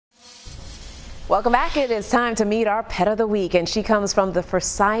Welcome back. It is time to meet our pet of the week, and she comes from the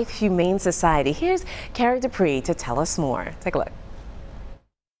Forsyth Humane Society. Here's Carrie Dupre to tell us more. Take a look.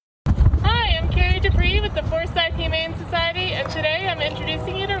 Hi, I'm Carrie Dupre with the Forsyth Humane Society, and today I'm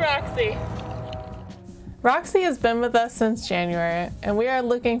introducing you to Roxy. Roxy has been with us since January, and we are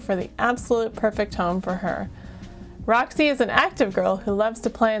looking for the absolute perfect home for her. Roxy is an active girl who loves to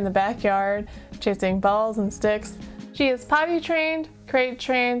play in the backyard, chasing balls and sticks. She is potty trained, crate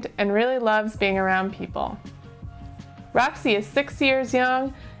trained, and really loves being around people. Roxy is 6 years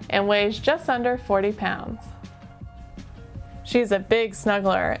young and weighs just under 40 pounds. She's a big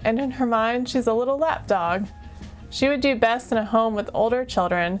snuggler, and in her mind, she's a little lap dog. She would do best in a home with older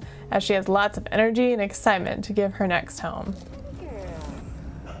children, as she has lots of energy and excitement to give her next home.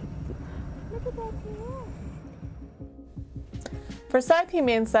 Forsyth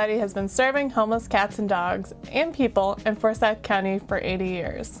Humane Society has been serving homeless cats and dogs and people in Forsyth County for 80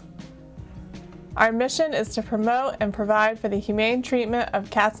 years. Our mission is to promote and provide for the humane treatment of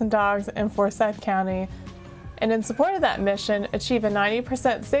cats and dogs in Forsyth County, and in support of that mission, achieve a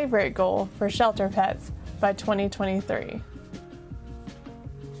 90% save rate goal for shelter pets by 2023.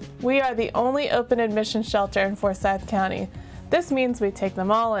 We are the only open admission shelter in Forsyth County. This means we take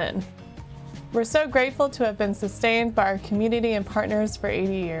them all in. We're so grateful to have been sustained by our community and partners for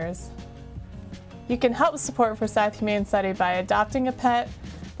 80 years. You can help support Forsyth Humane Society by adopting a pet,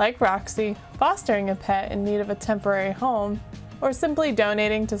 like Roxy, fostering a pet in need of a temporary home, or simply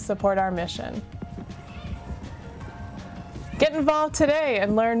donating to support our mission. Get involved today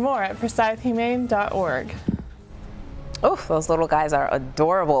and learn more at forsythhumane.org. Oh, those little guys are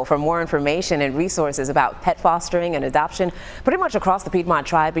adorable. For more information and resources about pet fostering and adoption pretty much across the Piedmont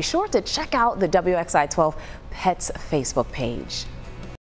Tribe, be sure to check out the WXII 12 Pets Facebook page.